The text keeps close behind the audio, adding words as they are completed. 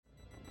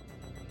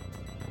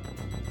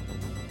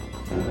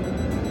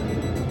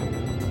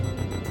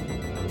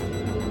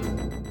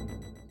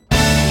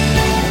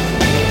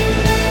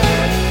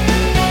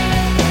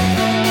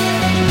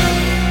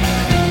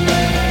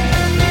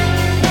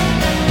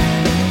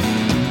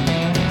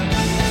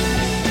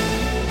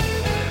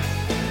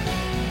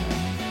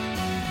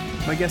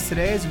My guest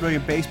today is a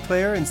brilliant bass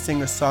player and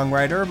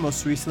singer-songwriter,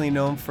 most recently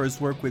known for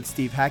his work with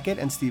Steve Hackett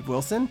and Steve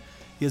Wilson.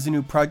 He has a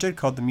new project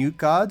called The Mute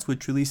Gods,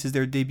 which releases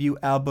their debut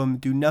album,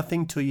 Do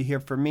Nothing Till You Hear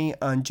From Me,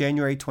 on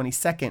January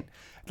 22nd.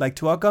 I'd like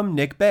to welcome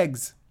Nick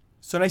Beggs.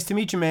 So nice to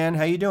meet you, man.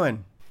 How you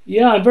doing?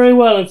 Yeah, I'm very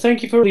well, and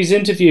thank you for these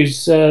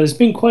interviews. There's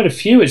been quite a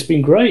few. It's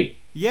been great.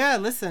 Yeah,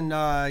 listen,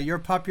 you're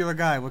a popular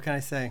guy. What can I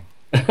say?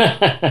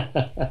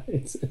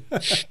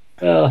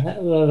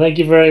 Well, thank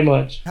you very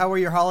much. How were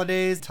your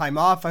holidays? Time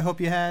off, I hope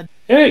you had?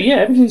 Yeah,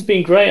 everything's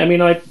been great. I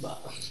mean,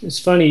 it's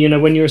funny,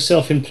 when you're a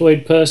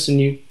self-employed person,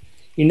 you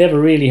never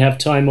really have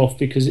time off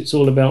because it's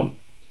all about,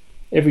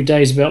 every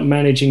day is about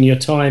managing your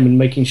time and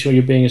making sure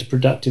you're being as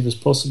productive as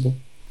possible.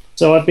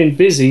 So I've been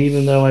busy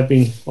even though I've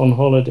been on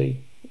holiday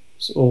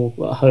or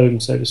at home,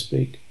 so to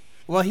speak.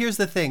 Well, here's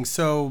the thing.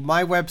 So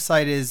my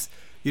website is,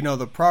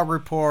 the Prog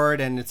Report,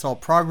 and it's all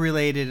Prog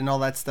related and all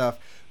that stuff.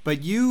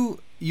 But you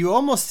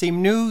almost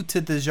seem new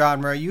to the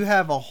genre. You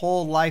have a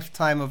whole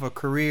lifetime of a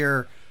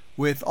career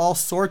with all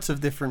sorts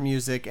of different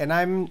music, and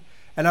I'm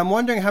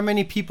wondering how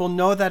many people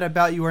know that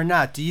about you or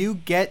not. Do you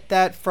get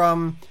that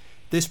from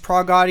this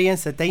Prog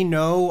audience, that they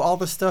know all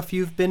the stuff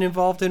you've been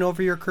involved in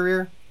over your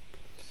career?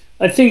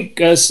 I think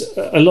as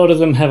a lot of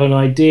them have an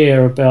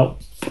idea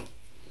about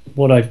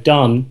what I've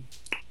done,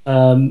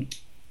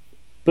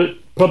 but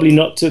probably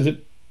not to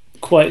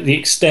quite the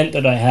extent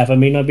that I have. I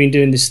mean, I've been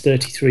doing this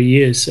 33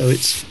 years, so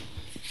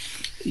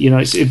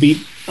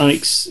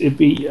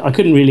I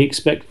couldn't really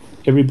expect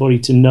everybody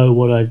to know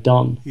what I've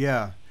done.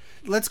 Yeah.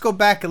 Let's go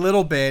back a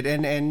little bit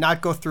and not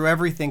go through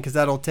everything, because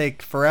that'll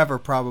take forever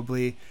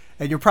probably.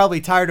 And you're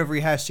probably tired of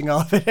rehashing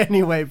all of it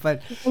anyway.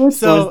 But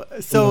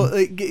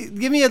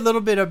give me a little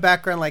bit of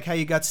background, like how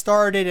you got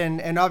started,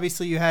 and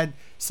obviously you had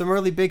some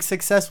really big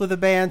success with the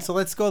band. So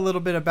let's go a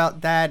little bit about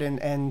that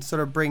and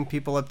sort of bring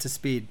people up to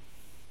speed.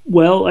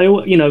 Well,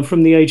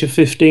 from the age of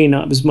 15,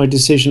 that was my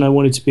decision. I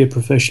wanted to be a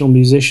professional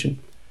musician,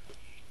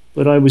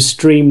 but I was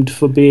streamed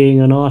for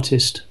being an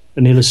artist,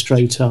 an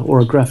illustrator, or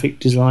a graphic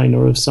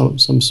designer of some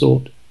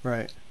sort.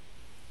 Right.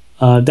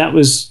 That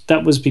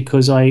was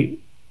because I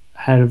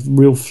had a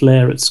real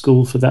flair at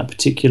school for that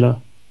particular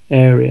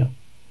area,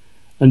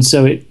 and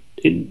so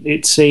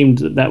it seemed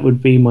that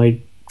would be my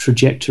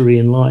trajectory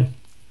in life.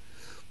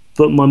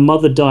 But my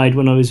mother died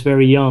when I was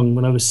very young,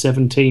 when I was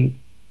 17.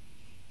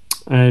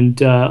 And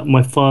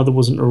my father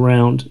wasn't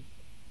around,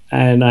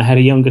 and I had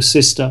a younger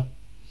sister.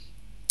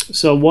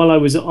 So while I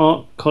was at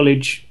art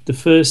college, the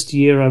first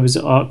year I was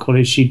at art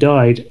college, she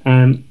died,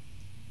 and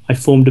I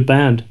formed a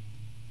band.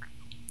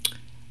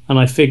 And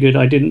I figured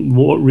I didn't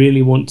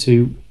really want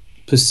to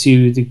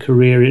pursue the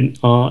career in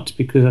art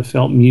because I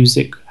felt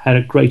music had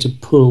a greater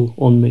pull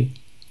on me.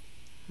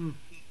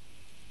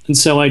 And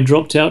so I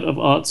dropped out of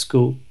art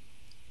school,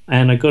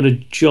 and I got a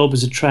job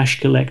as a trash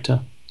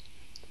collector,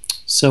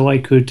 so I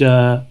could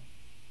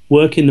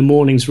work in the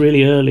mornings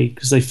really early,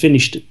 because they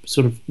finished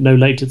sort of no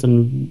later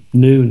than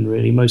noon,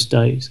 really, most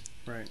days.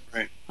 Right.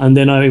 And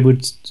then I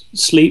would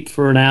sleep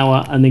for an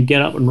hour and then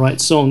get up and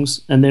write songs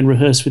and then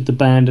rehearse with the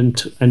band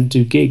and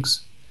do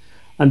gigs.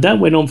 And that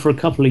went on for a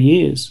couple of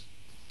years.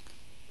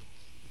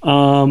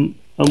 And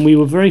we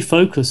were very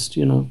focused,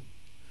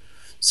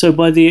 So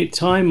by the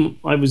time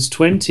I was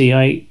 20,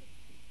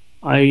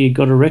 I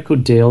got a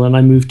record deal and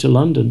I moved to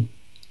London.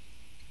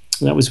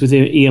 That was with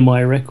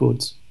EMI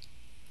Records.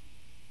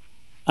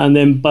 And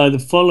then by the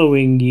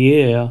following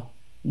year,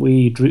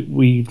 we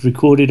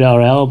recorded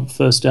our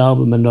first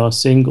album and our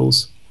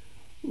singles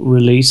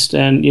released,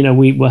 and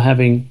we were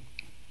having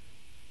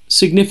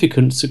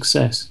significant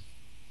success.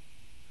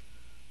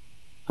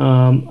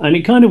 And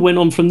it kind of went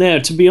on from there.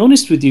 To be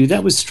honest with you,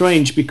 that was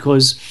strange,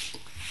 because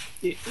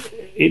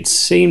it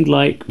seemed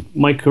like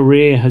my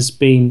career has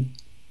been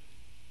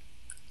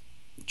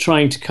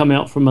trying to come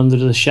out from under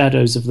the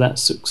shadows of that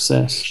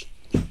success.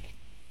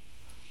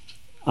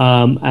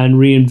 And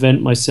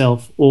reinvent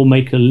myself or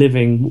make a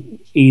living,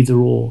 either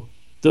or.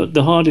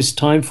 The hardest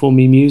time for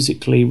me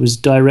musically was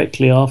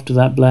directly after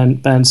that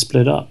band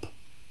split up.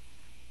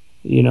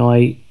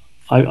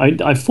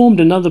 I formed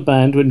another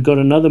band and got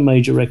another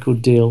major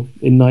record deal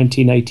in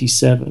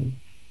 1987,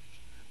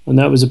 and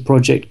that was a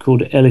project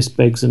called Ellis,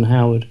 Beggs and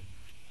Howard.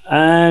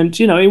 And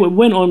it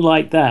went on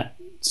like that,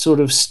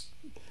 sort of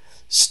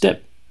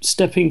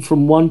stepping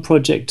from one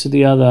project to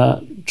the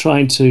other,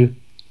 trying to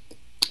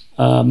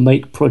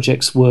make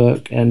projects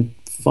work and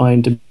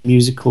find a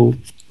musical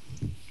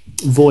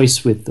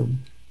voice with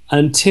them,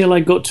 until I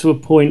got to a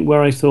point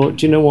where I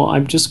thought,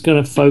 I'm just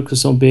going to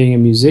focus on being a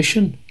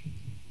musician,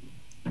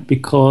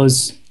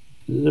 because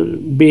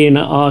being an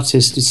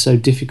artist is so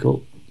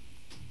difficult.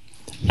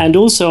 And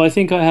also I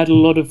think I had a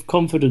lot of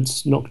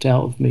confidence knocked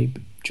out of me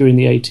during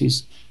the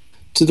 80s,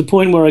 to the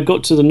point where I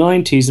got to the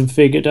 90s and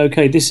figured,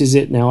 okay, this is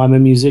it now. I'm a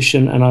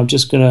musician and I'm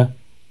just going to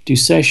do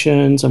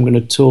sessions, I'm going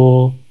to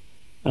tour,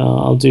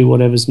 I'll do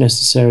whatever's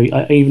necessary.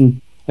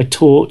 I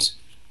taught,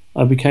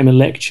 I became a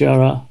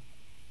lecturer,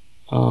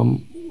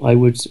 I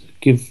would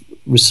give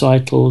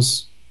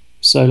recitals,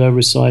 solo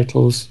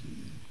recitals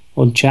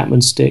on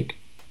Chapman stick.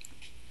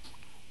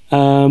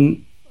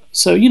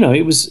 So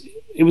it was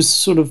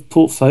sort of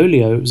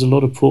portfolio. It was a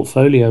lot of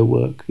portfolio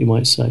work, you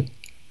might say.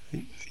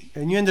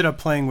 And you ended up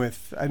playing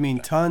with, I mean,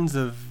 tons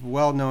of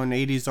well-known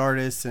 80s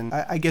artists. And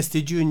I guess,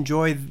 did you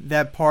enjoy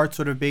that part,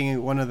 sort of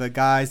being one of the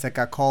guys that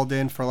got called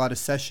in for a lot of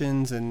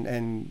sessions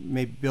and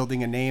maybe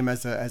building a name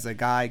as a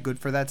guy good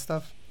for that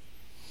stuff?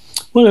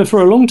 Well, for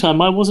a long time,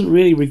 I wasn't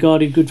really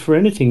regarded good for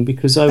anything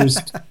because I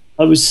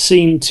was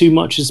seen too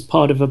much as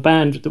part of a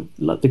band,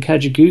 like the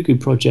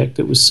Kajagoogoo project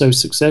that was so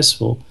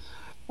successful.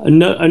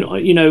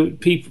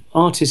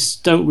 Artists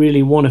don't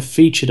really want a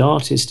featured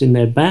artist in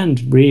their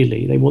band,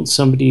 really. They want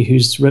somebody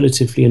who's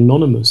relatively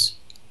anonymous.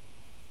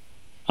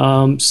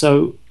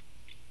 So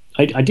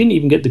I didn't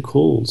even get the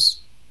calls.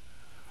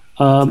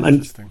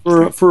 And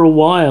for a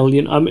while,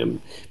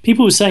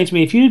 people were saying to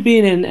me, if you'd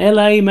been in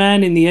LA,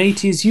 man, in the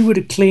 80s, you would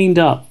have cleaned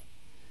up.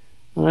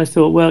 And I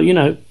thought, well,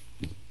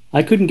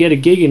 I couldn't get a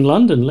gig in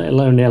London, let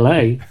alone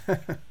LA.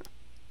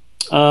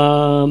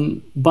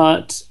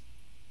 But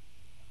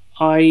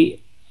I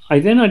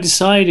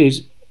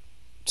decided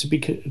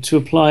to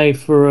apply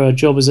for a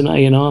job as an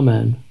A&R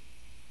man,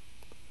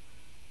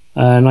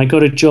 and I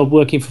got a job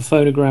working for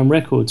Phonogram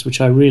Records,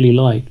 which I really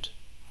liked.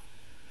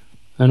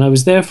 And I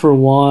was there for a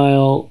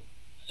while,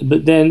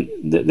 but then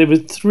there were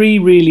three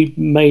really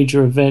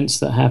major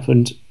events that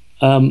happened.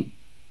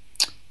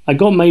 I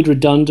got made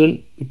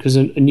redundant because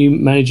a new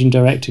managing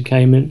director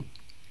came in.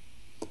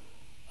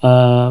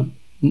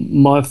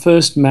 My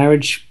first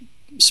marriage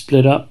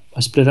split up. I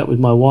split up with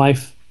my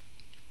wife.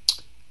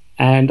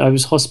 And I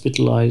was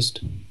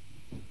hospitalized.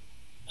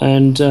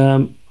 And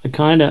I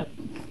kind of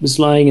was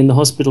lying in the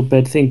hospital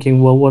bed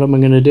thinking, well, what am I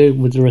going to do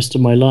with the rest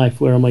of my life?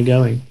 Where am I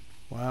going?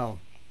 Wow.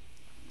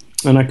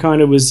 And I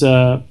kind of was,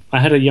 I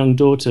had a young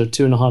daughter,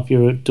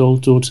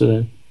 2.5-year-old daughter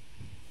then.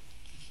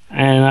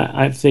 And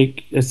I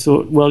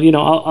thought, well,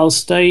 I'll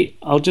stay,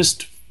 I'll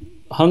just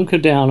hunker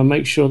down and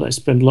make sure that I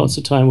spend lots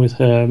of time with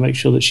her, make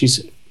sure that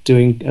she's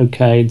doing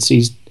okay and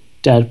sees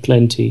Dad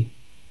plenty.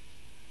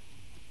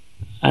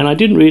 And I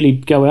didn't really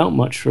go out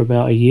much for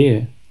about a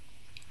year.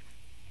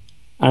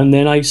 And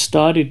then I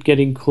started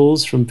getting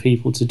calls from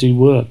people to do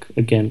work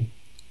again.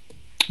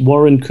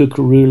 Warren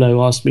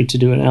Cucurulo asked me to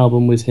do an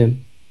album with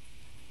him.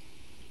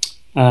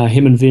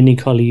 Him and Vinny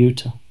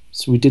Colaiuta.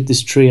 So we did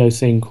this trio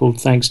thing called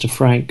Thanks to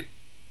Frank.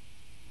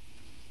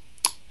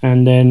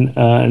 And then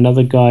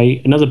another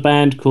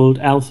band called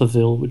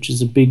Alphaville, which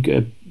is a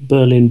big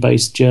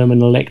Berlin-based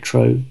German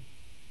electro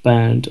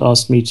band,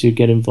 asked me to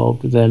get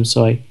involved with them.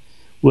 So I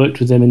worked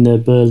with them in their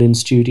Berlin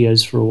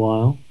studios for a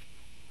while.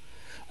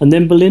 And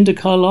then Belinda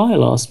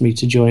Carlisle asked me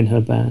to join her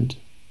band.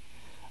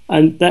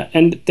 And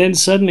then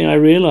suddenly I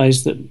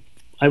realized that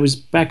I was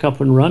back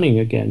up and running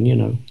again,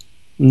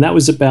 And that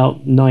was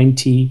about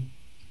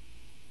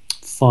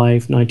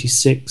 95,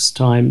 96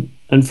 time.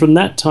 And from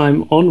that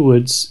time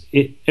onwards,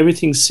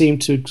 everything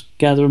seemed to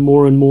gather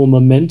more and more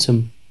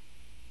momentum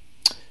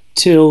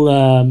till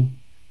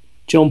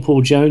John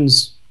Paul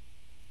Jones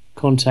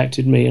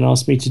contacted me and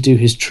asked me to do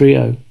his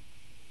trio.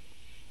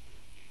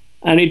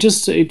 And it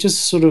just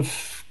sort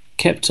of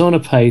kept on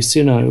apace,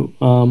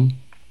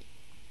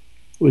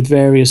 with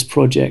various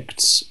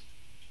projects.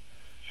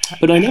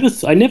 But I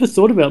never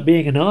thought about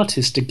being an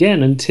artist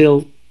again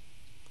until a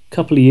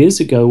couple of years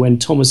ago when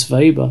Thomas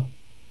Weber,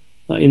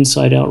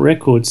 Inside Out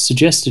Records,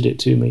 suggested it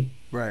to me.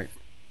 Right.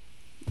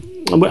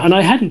 And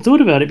I hadn't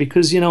thought about it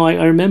because,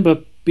 I remember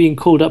being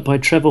called up by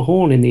Trevor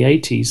Horn in the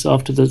 80s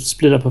after the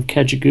split up of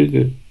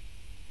Kajagoogoo.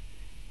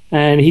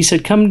 And he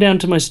said, come down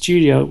to my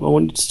studio, I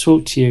wanted to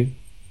talk to you.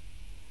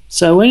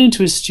 So I went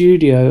into his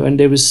studio, and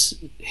there was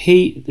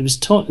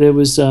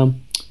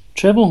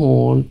Trevor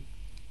Horn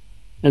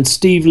and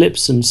Steve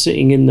Lipson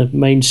sitting in the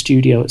main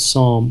studio at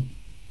Psalm,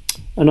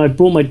 and I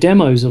brought my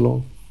demos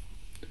along.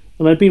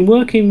 And I'd been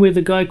working with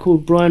a guy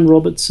called Brian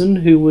Robertson,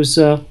 who was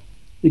the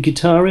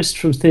guitarist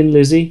from Thin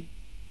Lizzy,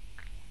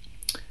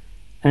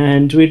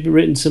 and I'd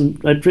written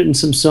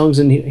some songs,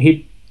 and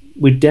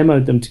we'd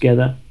demoed them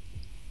together.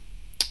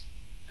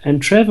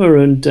 And Trevor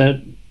and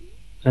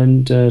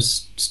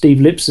Steve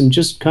Lipson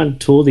just kind of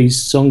tore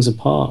these songs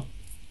apart,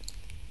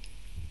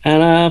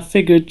 and I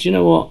figured, you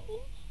know what,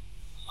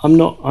 I'm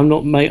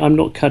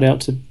not cut out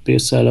to be a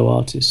solo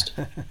artist.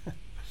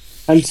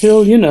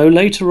 Until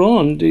later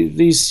on,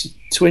 these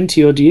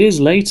 20 odd years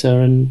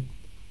later, and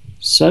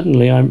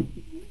suddenly I've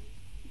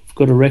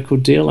got a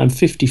record deal. I'm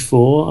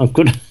 54. I've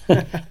got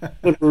a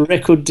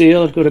record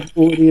deal. I've got an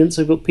audience.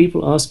 I've got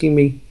people asking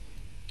me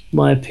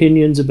my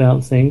opinions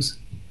about things.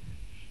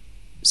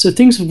 So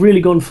things have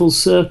really gone full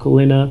circle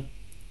in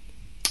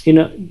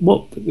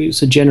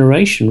it's a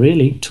generation,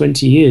 really,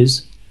 20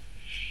 years.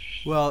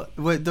 Well,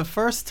 the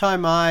first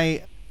time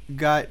I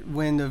got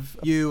wind of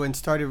you and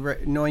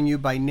started knowing you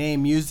by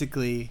name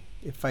musically,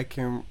 if I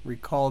can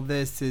recall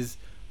this, is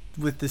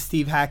with the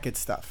Steve Hackett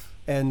stuff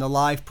and the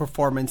live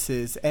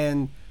performances.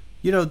 And,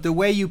 the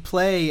way you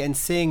play and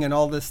sing and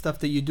all this stuff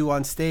that you do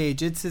on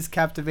stage, it's as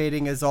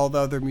captivating as all the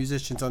other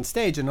musicians on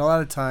stage. And a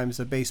lot of times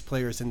the bass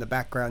player's in the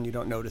background, you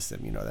don't notice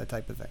him, that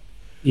type of thing.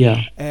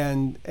 Yeah.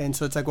 And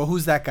so it's like, well,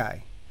 who's that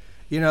guy?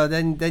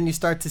 then you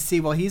start to see,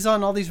 well, he's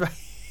on all these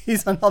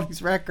he's on all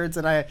these records,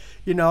 and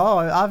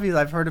obviously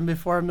I've heard him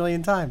before a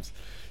million times.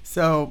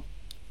 So,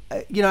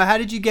 how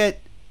did you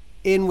get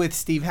in with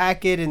Steve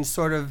Hackett and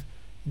sort of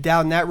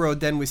down that road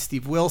then with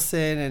Steve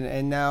Wilson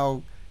and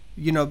now,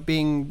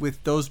 being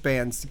with those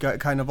bands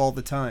kind of all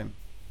the time?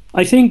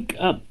 I think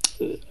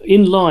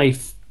in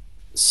life,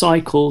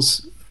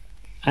 cycles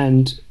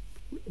and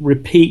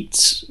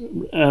repeats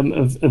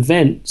of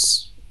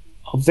events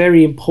are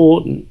very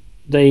important.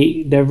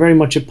 They're very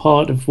much a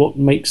part of what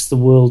makes the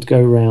world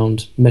go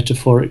round,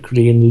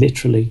 metaphorically and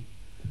literally.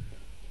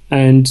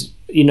 And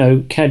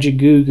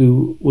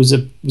Kajagoogoo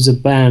was a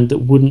band that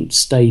wouldn't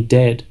stay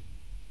dead.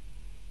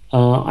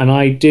 And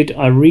I did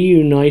a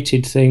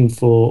reunited thing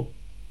for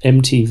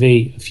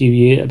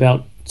MTV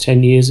about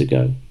 10 years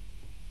ago,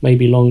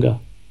 maybe longer.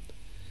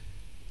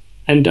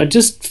 And I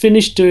just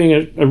finished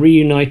doing a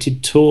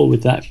reunited tour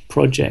with that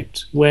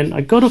project when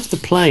I got off the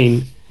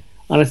plane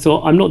and I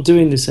thought, I'm not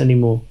doing this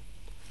anymore.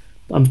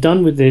 I'm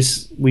done with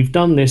this. We've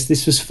done this.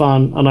 This was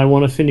fun. And I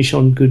want to finish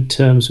on good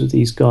terms with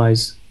these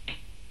guys.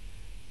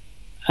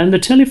 And the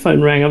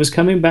telephone rang. I was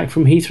coming back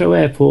from Heathrow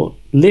Airport,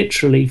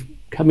 literally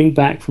coming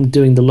back from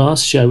doing the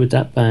last show with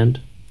that band.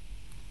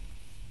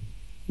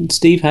 And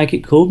Steve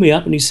Hackett called me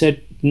up and he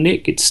said,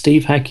 Nick, it's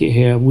Steve Hackett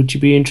here. Would you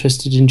be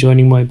interested in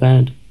joining my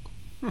band?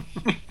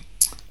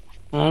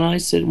 And I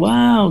said,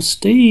 wow,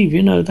 Steve,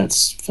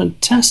 that's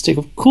fantastic.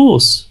 Of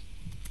course.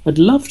 I'd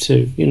love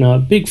to. A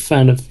big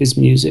fan of his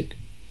music,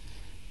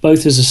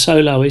 both as a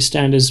soloist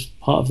and as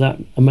part of that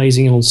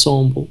amazing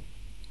ensemble.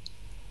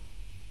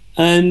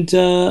 And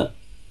it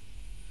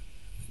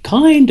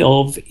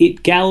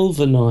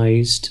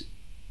galvanized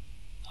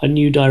a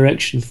new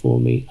direction for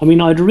me. I mean,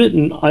 I'd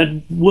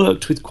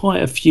worked with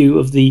quite a few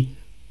of the,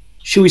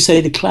 shall we say,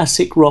 the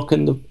classic rock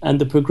and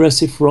the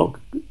progressive rock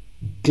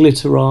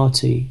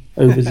glitterati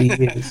over the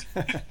years.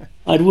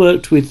 I'd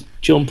worked with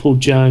John Paul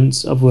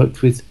Jones, I've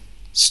worked with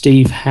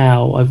Steve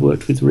Howe, I've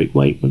worked with Rick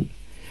Wakeman,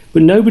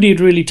 but nobody had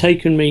really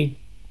taken me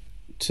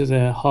to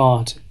their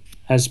heart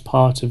as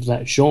part of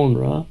that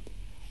genre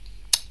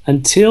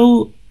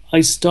until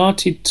I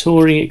started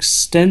touring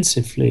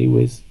extensively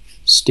with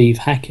Steve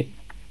Hackett.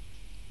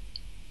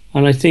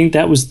 And I think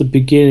that was the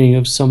beginning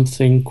of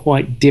something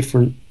quite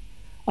different.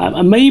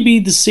 Maybe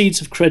the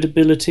seeds of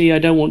credibility. I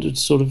don't want to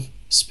sort of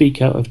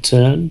speak out of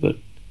turn, but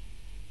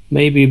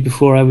maybe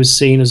before I was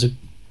seen as a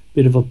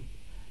bit of a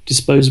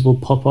disposable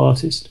pop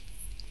artist.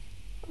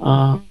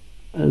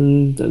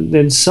 And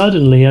then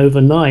suddenly,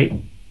 overnight,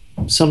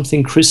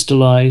 something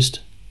crystallized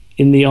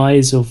in the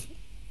eyes of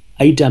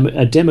a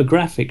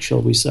demographic,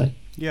 shall we say.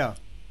 Yeah.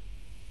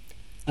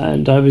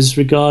 And I was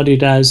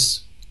regarded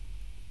as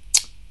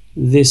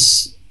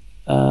this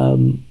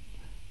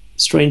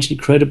strangely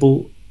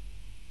credible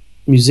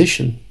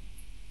musician.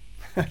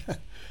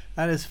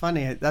 That is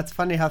funny. That's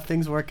funny how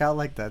things work out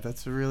like that.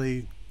 It's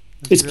really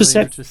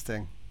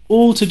interesting.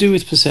 All to do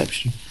with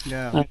perception.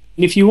 Yeah. And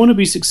if you want to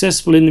be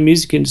successful in the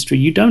music industry,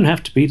 you don't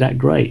have to be that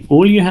great.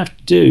 All you have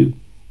to do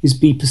is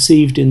be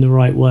perceived in the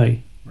right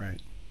way.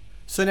 Right.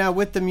 So now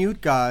with the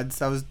Mute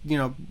Gods, I was,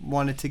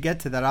 wanted to get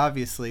to that.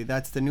 Obviously,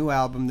 that's the new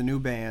album, the new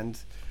band.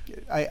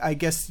 I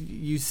guess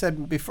you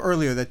said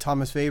earlier that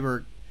Thomas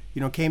Weber,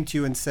 came to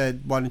you and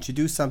said, "Why don't you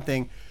do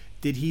something?"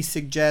 Did he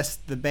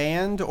suggest the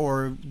band,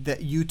 or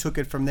that you took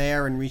it from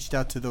there and reached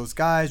out to those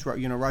guys,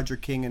 Roger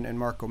King and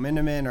Marco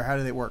Miniman, or how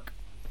did it work?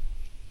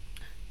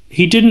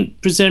 He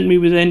didn't present me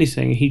with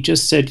anything. He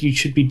just said, you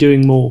should be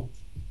doing more.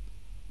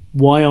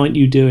 Why aren't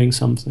you doing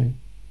something?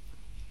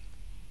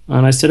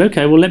 And I said,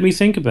 okay, well, let me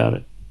think about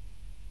it.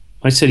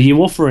 I said, are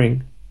you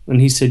offering?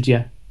 And he said,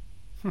 yeah.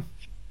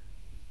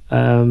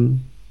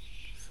 And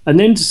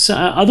then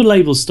other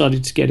labels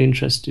started to get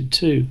interested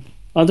too.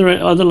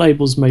 Other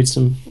labels made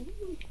some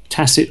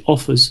tacit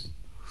offers.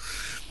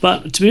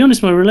 But to be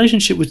honest, my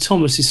relationship with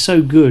Thomas is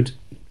so good.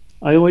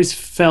 I always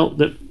felt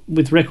that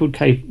with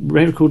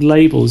record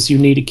labels, you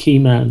need a key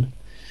man,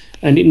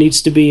 and it needs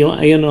to be your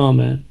A&R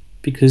man,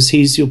 because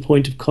he's your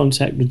point of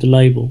contact with the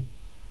label.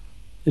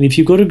 And if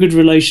you've got a good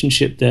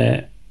relationship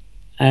there,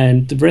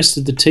 and the rest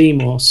of the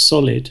team are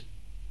solid,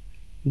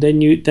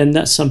 then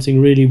that's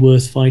something really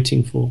worth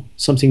fighting for,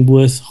 something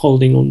worth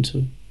holding on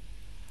to.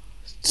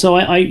 So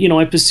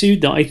I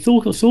pursued that. I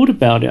thought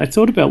about it. I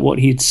thought about what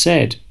he'd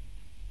said,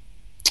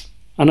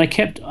 and I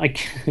kept on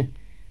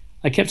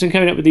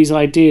coming up with these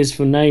ideas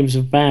for names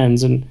of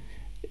bands, and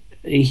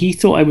he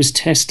thought I was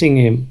testing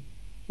him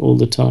all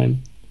the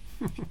time.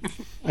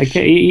 I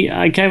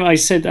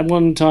said at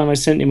one time, I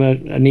sent him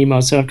an email.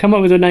 I said, I've come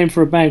up with a name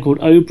for a band called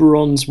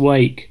Oberon's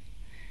Wake.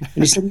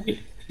 And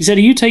he said,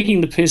 are you taking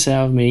the piss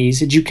out of me? He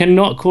said, you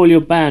cannot call your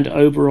band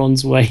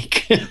Oberon's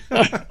Wake.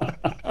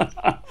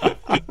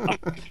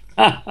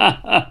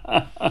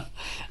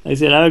 I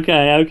said,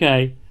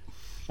 okay,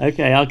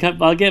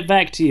 I'll get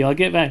back to you. I'll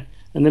get back.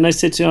 And then I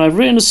said to him, I've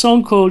written a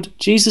song called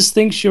Jesus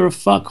Thinks You're a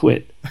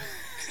Fuckwit.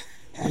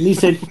 And he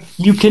said,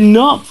 you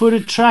cannot put a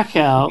track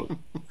out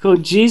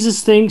called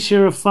Jesus Thinks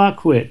You're a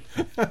Fuckwit.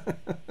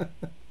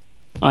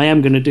 I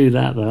am going to do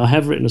that though. I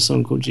have written a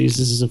song called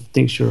Jesus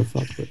Thinks You're a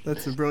Fuckwit.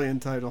 That's a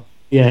brilliant title.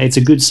 Yeah, it's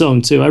a good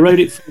song too. I wrote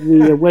it for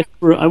the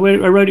I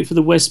wrote it for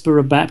the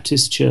Westboro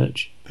Baptist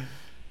Church,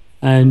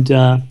 and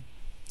I'm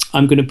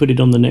going to put it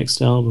on the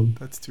next album.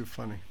 That's too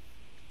funny.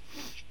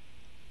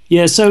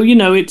 Yeah, so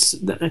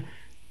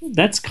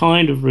that's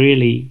kind of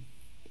really.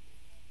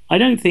 I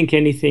don't think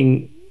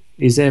anything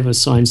is ever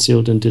signed,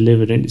 sealed, and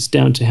delivered, and it's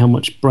down to how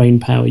much brain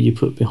power you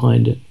put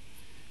behind it.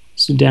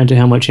 It's down to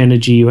how much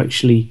energy you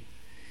actually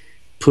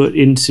put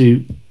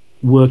into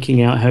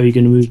working out how you're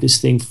going to move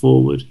this thing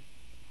forward.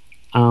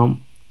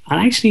 And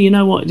actually, you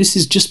know what? This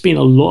has just been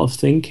a lot of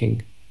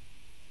thinking,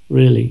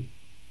 really.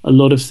 A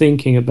lot of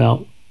thinking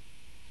about,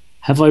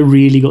 have I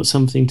really got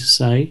something to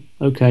say?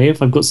 Okay,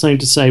 if I've got something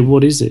to say,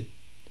 what is it?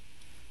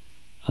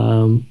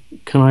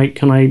 Can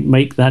I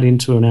make that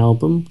into an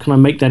album? Can I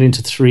make that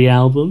into 3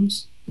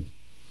 albums?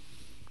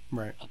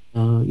 Right.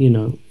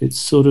 It's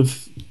sort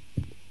of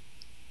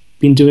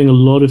been doing a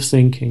lot of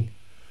thinking.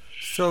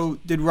 So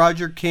did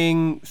Roger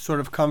King sort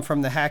of come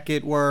from the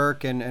Hackett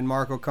work and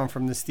Marco come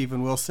from the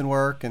Steven Wilson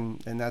work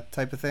and that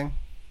type of thing?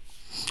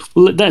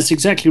 Well, that's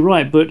exactly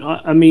right. But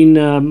I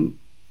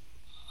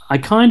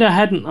kind of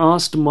hadn't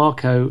asked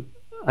Marco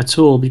at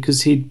all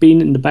because he'd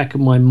been in the back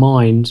of my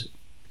mind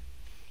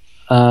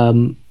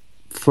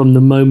from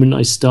the moment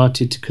I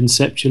started to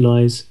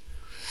conceptualize.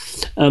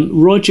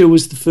 Roger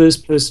was the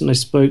first person I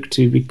spoke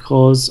to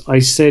because I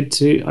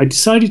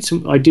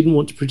didn't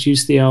want to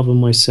produce the album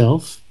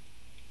myself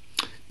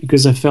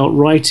because I felt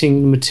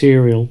writing the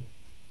material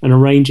and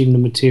arranging the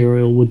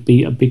material would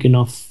be a big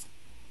enough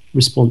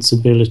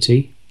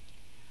responsibility.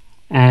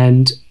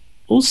 And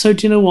also,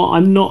 do you know what?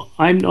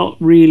 I'm not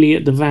really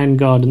at the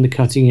vanguard and the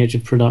cutting edge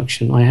of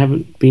production. I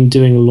haven't been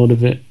doing a lot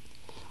of it.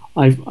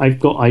 I've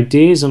got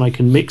ideas and I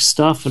can mix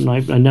stuff and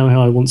I know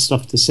how I want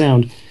stuff to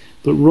sound.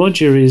 But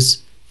Roger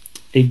is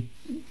a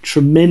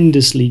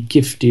tremendously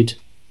gifted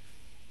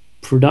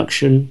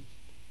production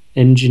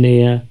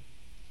engineer,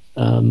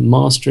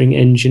 mastering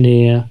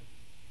engineer,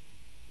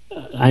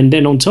 and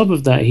then on top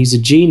of that, he's a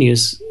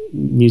genius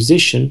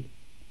musician.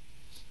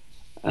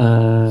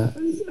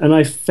 And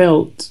I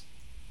felt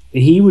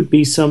he would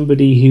be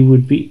somebody who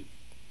would be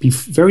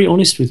very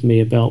honest with me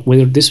about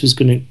whether this was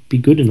going to be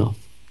good enough.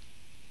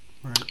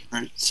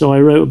 Right. So I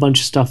wrote a bunch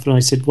of stuff and I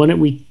said, why don't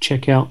we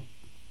check out.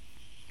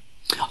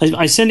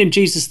 I sent him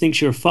Jesus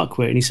Thinks You're a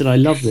Fuckwit, and he said, I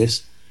love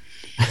this.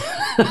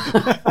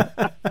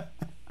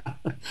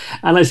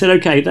 And I said,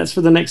 okay, that's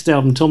for the next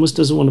album. Thomas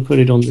doesn't want to put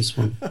it on this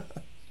one.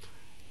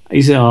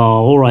 He said, oh,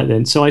 all right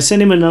then. So I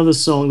sent him another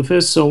song. The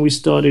first song we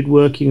started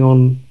working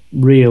on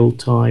real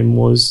time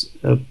was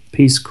a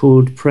piece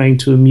called Praying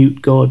to a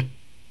Mute God.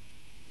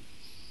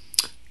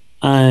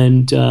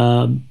 And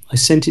I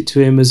sent it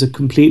to him as a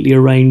completely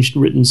arranged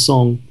written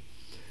song.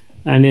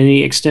 And then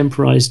he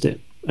extemporized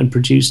it and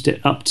produced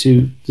it up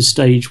to the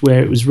stage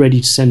where it was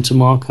ready to send to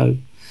Marco.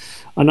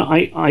 And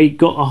I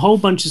got a whole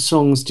bunch of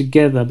songs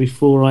together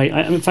before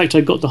in fact,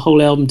 I got the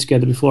whole album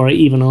together before I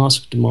even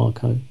asked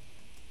Marco.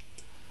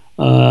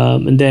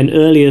 And then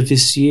earlier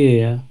this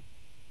year,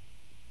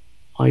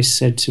 I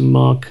said to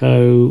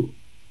Marco,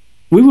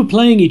 we were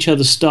playing each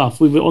other's stuff.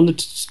 We were on the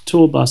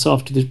tour bus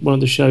after one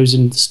of the shows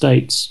in the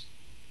States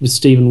with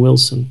Steven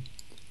Wilson.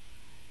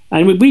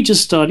 And we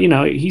just started,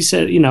 he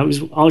said,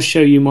 I'll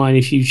show you mine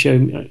if you show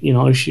me,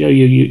 I'll show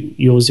you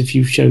yours if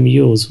you show me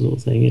yours, sort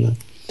of thing,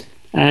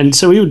 And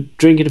so we were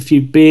drinking a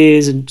few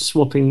beers and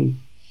swapping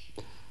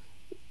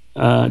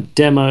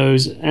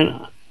demos.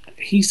 And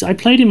I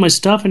played him my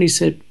stuff and he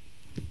said,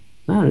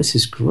 "Man, this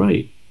is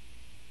great."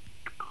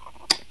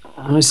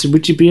 And I said,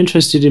 "Would you be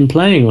interested in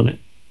playing on it?"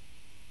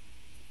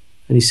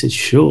 And he said,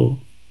 "Sure,"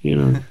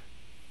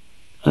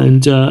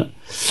 And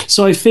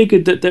so I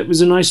figured that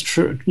was a nice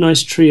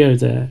trio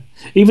there.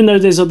 Even though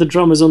there's other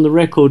drummers on the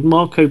record,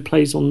 Marco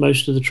plays on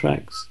most of the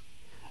tracks,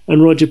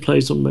 and Roger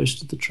plays on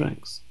most of the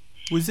tracks.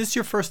 Was this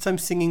your first time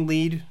singing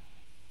lead?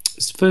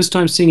 It's the first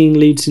time singing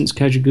lead since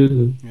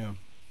Kajagoogoo. Yeah.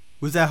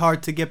 Was that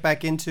hard to get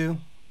back into,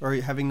 or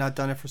having not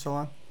done it for so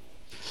long?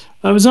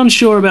 I was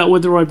unsure about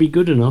whether I'd be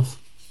good enough.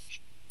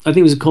 I think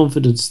it was a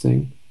confidence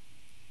thing.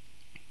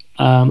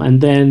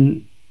 And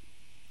then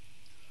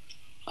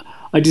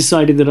I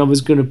decided that I was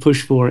going to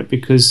push for it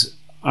because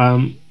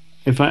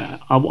if I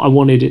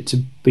wanted it to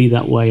be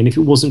that way, and if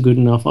it wasn't good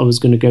enough, I was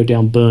going to go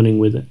down burning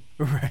with it.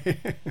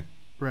 Right.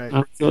 Right.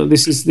 I thought,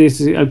 this is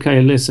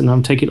okay. Listen,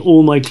 I'm taking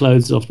all my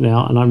clothes off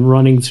now, and I'm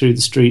running through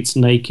the streets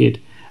naked,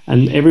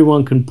 and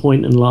everyone can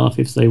point and laugh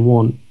if they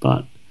want,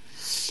 but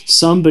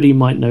somebody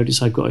might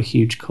notice I've got a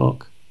huge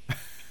cock.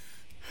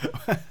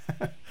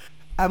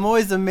 I'm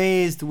always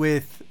amazed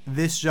with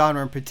this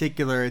genre in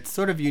particular. It's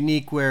sort of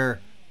unique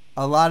where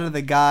a lot of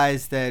the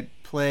guys that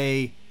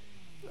play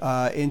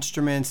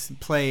instruments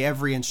play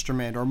every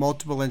instrument or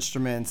multiple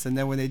instruments, and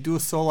then when they do a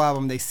solo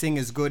album, they sing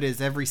as good as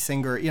every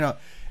singer.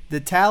 The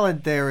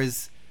talent there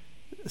is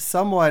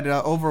somewhat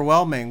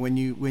overwhelming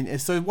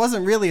so it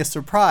wasn't really a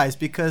surprise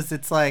because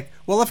it's like,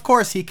 well, of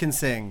course he can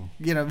sing,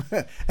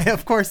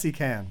 of course he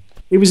can.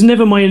 It was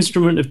never my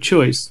instrument of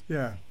choice.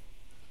 Yeah.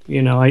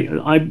 You know,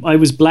 I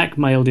was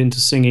blackmailed into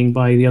singing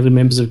by the other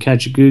members of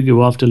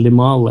Kajagoogoo after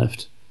Limahl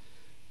left.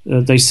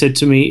 They said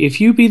to me,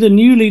 if you be the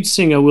new lead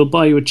singer, we'll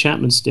buy you a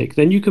Chapman stick.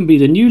 Then you can be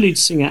the new lead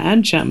singer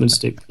and Chapman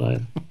stick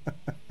player.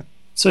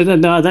 So then,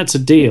 no, that's a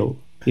deal.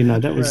 You know,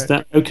 that was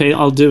that. Okay,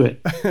 I'll do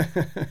it.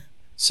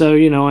 So,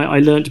 you know, I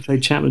learned to play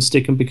Chapman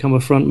stick and become a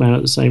frontman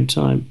at the same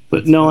time.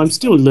 But no, I'm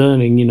still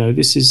learning. You know,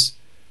 this is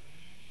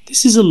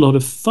a lot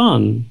of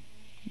fun.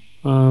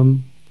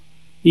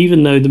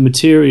 Even though the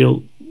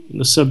material,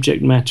 the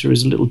subject matter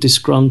is a little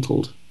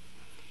disgruntled,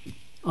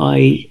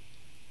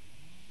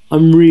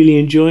 I'm really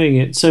enjoying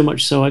it. So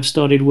much so I've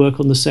started work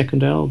on the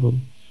second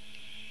album.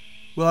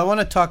 Well, I want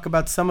to talk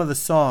about some of the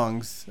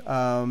songs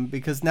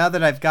because now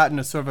that I've gotten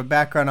a sort of a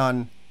background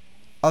on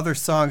other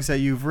songs that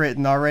you've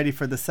written already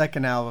for the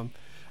second album,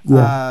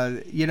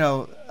 you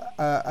know,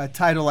 a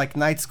title like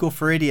Night School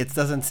for Idiots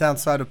doesn't sound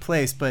so out of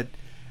place, but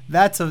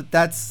that's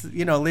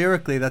you know,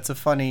 lyrically that's a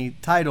funny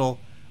title.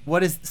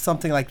 What is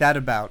something like that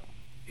about?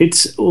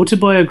 It's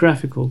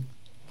autobiographical.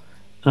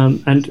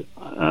 And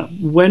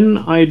when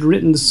I'd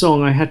written the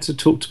song, I had to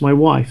talk to my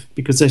wife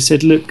because I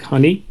said, look,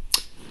 honey,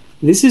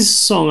 this is a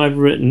song I've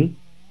written.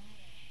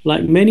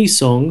 Like many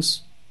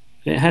songs,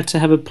 it had to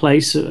have a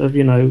place of,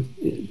 you know,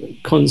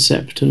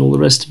 concept and all the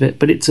rest of it.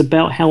 But it's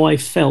about how I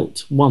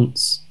felt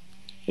once.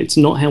 It's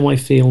not how I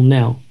feel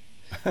now.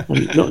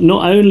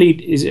 Not only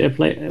is it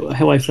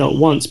how I felt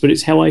once, but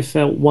it's how I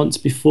felt once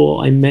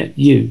before I met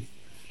you.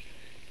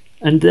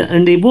 And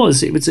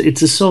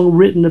it's a song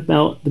written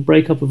about the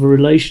breakup of a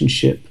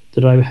relationship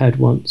that I had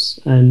once,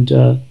 and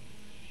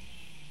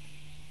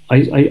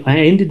I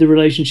ended the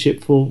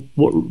relationship for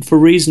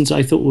reasons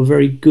I thought were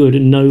very good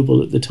and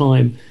noble at the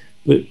time.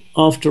 But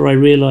after I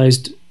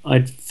realised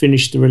I'd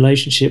finished the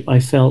relationship, I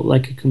felt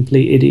like a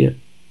complete idiot.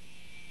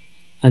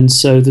 And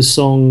so the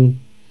song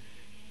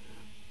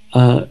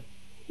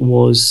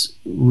was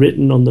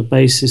written on the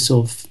basis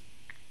of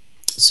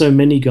so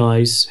many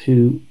guys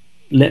who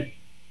let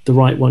the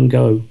right one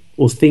go,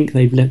 or think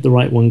they've let the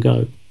right one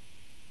go.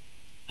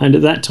 And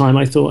at that time,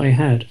 I thought I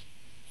had.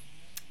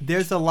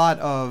 There's a lot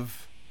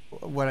of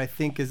what I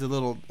think is a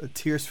little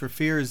Tears for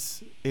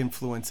Fears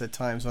influence at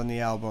times on the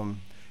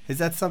album. Is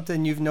that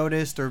something you've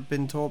noticed or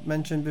been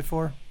mentioned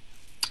before?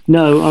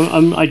 No,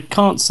 I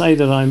can't say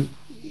that I'm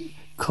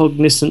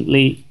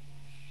cognizantly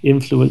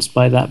influenced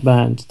by that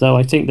band, though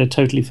I think they're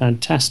totally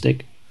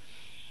fantastic.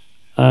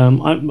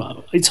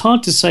 It's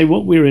hard to say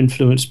what we're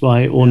influenced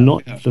by or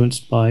not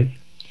influenced by.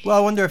 Well, I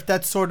wonder if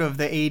that's sort of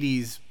the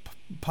 80s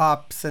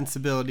pop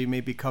sensibility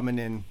maybe coming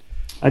in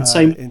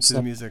into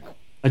the music.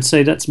 I'd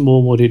say that's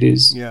more what it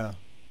is. Yeah.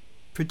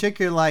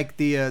 Particularly like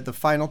the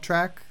final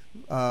track,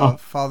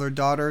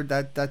 Father-Daughter,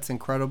 that's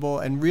incredible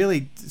and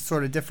really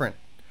sort of different.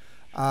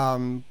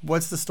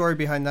 What's the story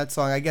behind that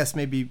song? I guess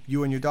maybe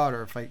you and your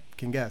daughter, if I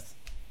can guess.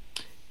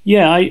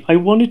 Yeah, I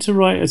wanted to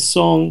write a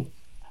song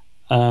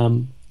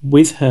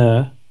with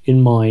her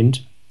in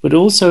mind, but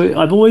also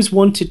I've always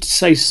wanted to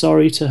say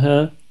sorry to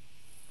her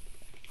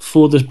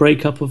for the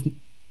breakup of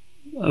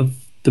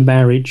the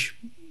marriage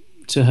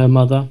to her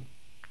mother.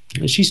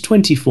 She's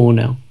 24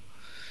 now.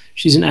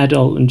 She's an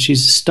adult and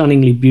she's a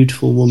stunningly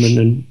beautiful woman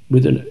and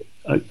with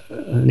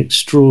an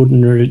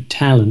extraordinary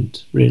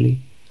talent, really.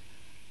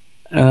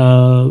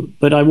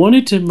 But I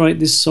wanted to write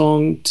this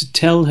song to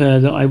tell her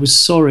that I was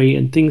sorry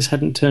and things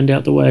hadn't turned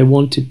out the way I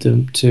wanted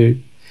them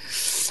to.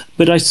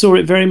 But I saw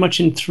it very much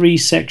in three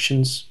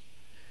sections,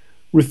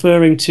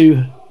 referring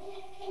to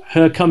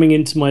her coming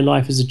into my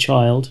life as a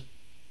child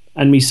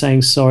and me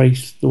saying sorry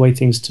for the way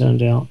things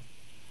turned out.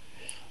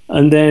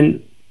 And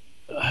then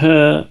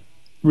her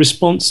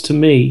response to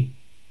me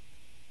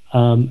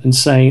and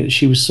saying that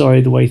she was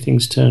sorry the way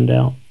things turned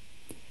out.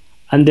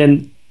 And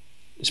then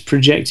it's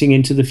projecting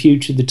into the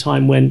future, the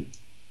time when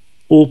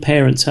all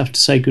parents have to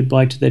say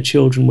goodbye to their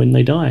children when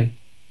they die.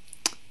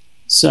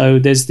 So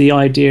there's the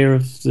idea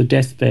of the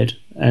deathbed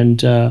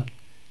and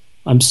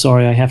I'm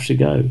sorry I have to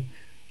go.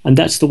 And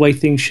that's the way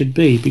things should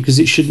be, because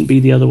it shouldn't be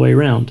the other way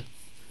around.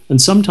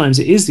 And sometimes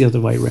it is the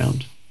other way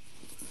around.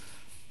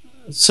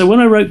 So when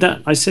I wrote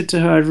that, I said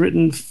to her, I've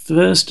written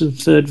first and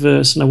third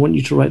verse, and I want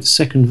you to write the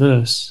second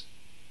verse.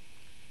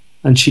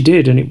 And she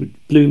did, and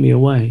it blew me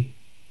away.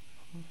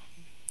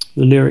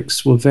 The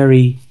lyrics were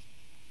very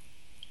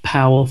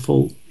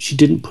powerful. She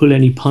didn't pull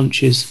any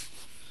punches.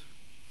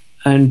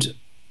 And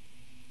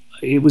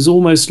it was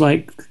almost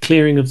like the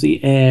clearing of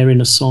the air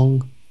in a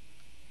song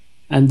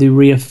and the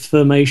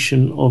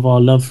reaffirmation of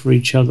our love for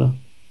each other.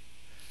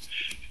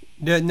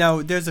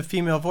 Now, there's a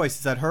female voice.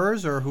 Is that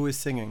hers or who is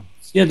singing?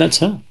 Yeah, that's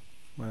her.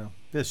 Wow.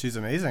 Yeah, she's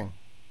amazing.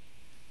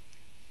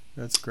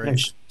 That's great.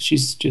 Yeah,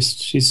 she's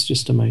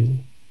just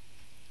amazing.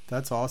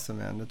 That's awesome,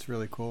 man. That's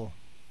really cool.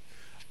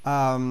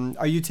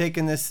 Are you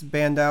taking this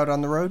band out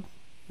on the road?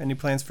 Any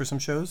plans for some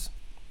shows?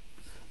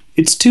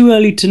 It's too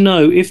early to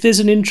know. If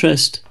there's an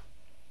interest,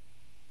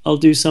 I'll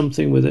do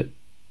something with it.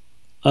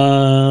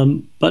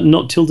 But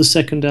not till the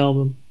second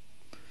album.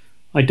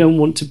 I don't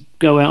want to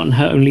go out and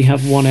only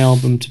have one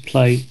album to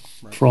play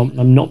from.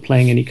 I'm not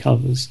playing any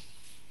covers.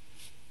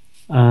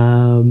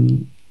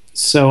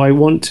 So I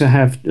want to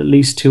have at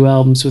least 2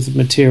 albums worth of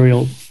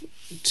material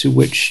to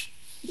which,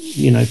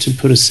 to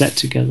put a set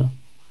together.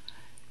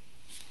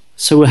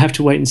 So we'll have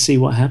to wait and see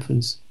what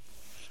happens.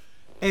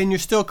 And you're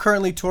still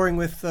currently touring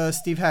with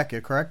Steve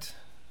Hackett, correct?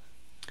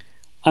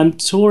 I'm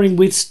touring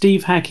with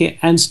Steve Hackett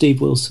and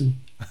Steve Wilson.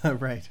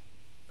 Right.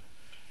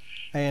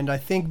 And I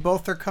think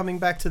both are coming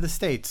back to the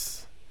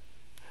States.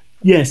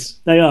 Yes,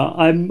 they are.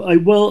 I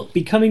will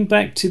be coming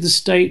back to the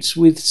States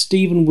with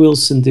Stephen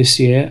Wilson this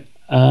year,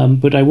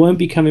 but I won't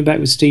be coming back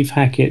with Steve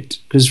Hackett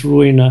because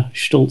Roina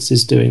Stoltz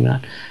is doing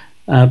that.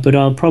 But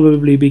I'll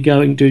probably be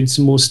doing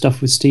some more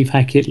stuff with Steve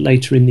Hackett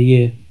later in the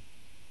year.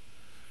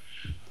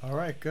 All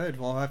right, good.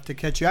 Well, I'll have to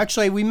catch you.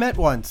 Actually, we met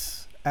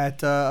once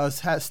at a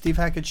Steve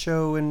Hackett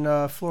show in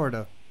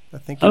Florida. I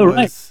think it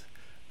was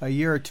a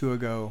year or two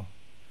ago.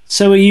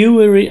 So are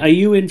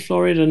you in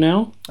Florida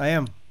now? I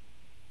am.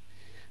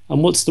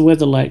 And what's the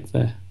weather like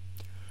there?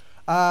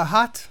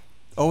 Hot.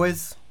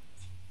 Always.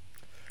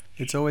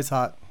 It's always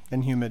hot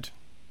and humid.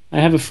 I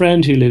have a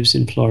friend who lives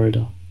in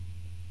Florida.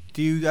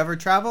 Do you ever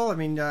travel? I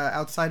mean,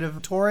 outside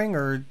of touring,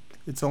 or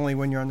it's only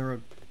when you're on the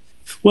road?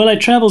 Well, I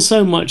travel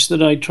so much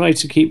that I try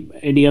to keep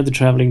any other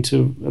traveling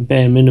to a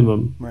bare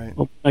minimum. Right.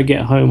 When I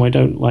get home, I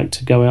don't like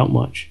to go out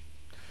much.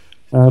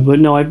 But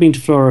no, I've been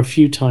to Florida a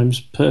few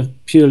times,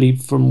 purely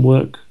from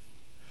work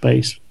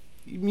base.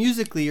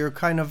 Musically, you're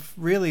kind of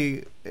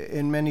really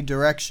in many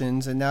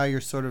directions, and now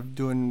you're sort of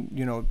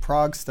doing,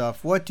 prog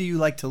stuff. What do you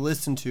like to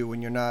listen to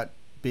when you're not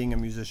being a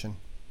musician?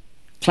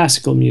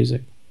 Classical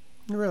music.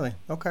 Really?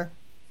 Okay.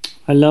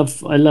 I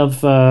love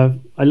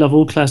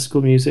all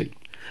classical music.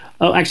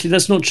 Oh, actually,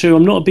 that's not true.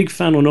 I'm not a big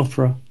fan on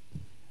opera.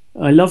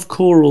 I love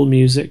choral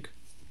music.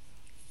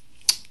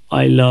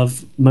 I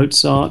love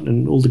Mozart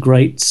and all the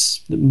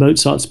greats.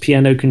 Mozart's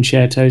piano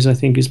concertos, I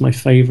think, is my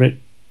favorite.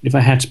 If I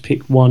had to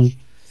pick one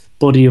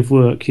body of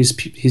work, his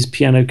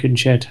piano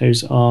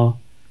concertos are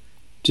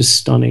just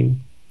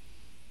stunning.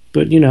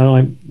 But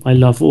I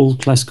love all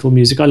classical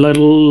music. I like a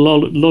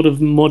lot of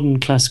modern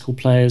classical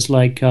players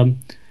like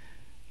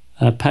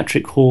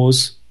Patrick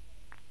Hawes,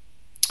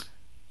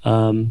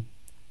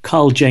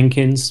 Carl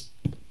Jenkins.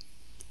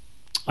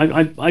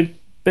 I'm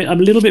a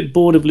little bit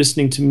bored of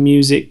listening to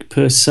music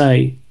per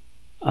se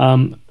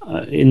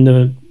in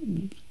the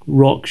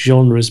rock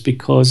genres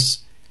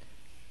because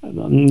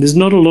there's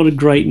not a lot of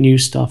great new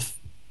stuff.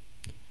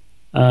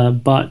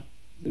 But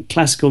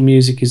classical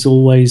music is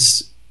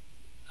always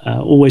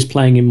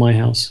playing in my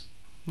house.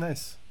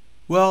 Nice.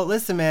 Well,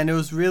 listen, man, it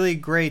was really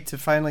great to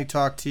finally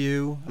talk to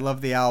you. I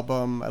love the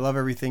album. I love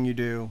everything you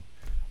do.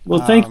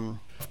 Well, thank you.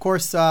 Of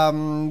course,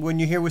 when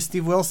you're here with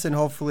Steve Wilson,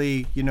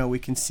 hopefully, we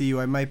can see you.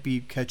 I might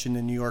be catching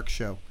the New York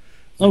show.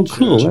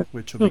 Cool.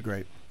 Which will be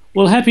great.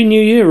 Well, Happy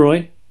New Year,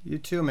 Roy. You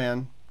too,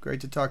 man. Great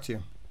to talk to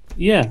you.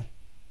 Yeah.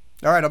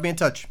 All right, I'll be in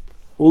touch.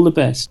 All the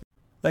best.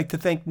 I'd like to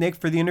thank Nick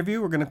for the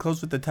interview. We're going to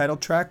close with the title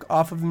track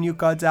off of the Mute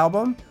Gods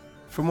album.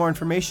 For more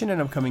information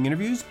and upcoming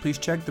interviews, please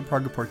check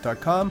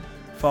theprogreport.com,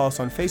 follow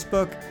us on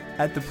Facebook,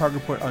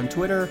 @theprogreport on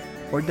Twitter,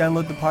 or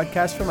download the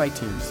podcast from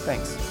iTunes.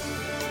 Thanks.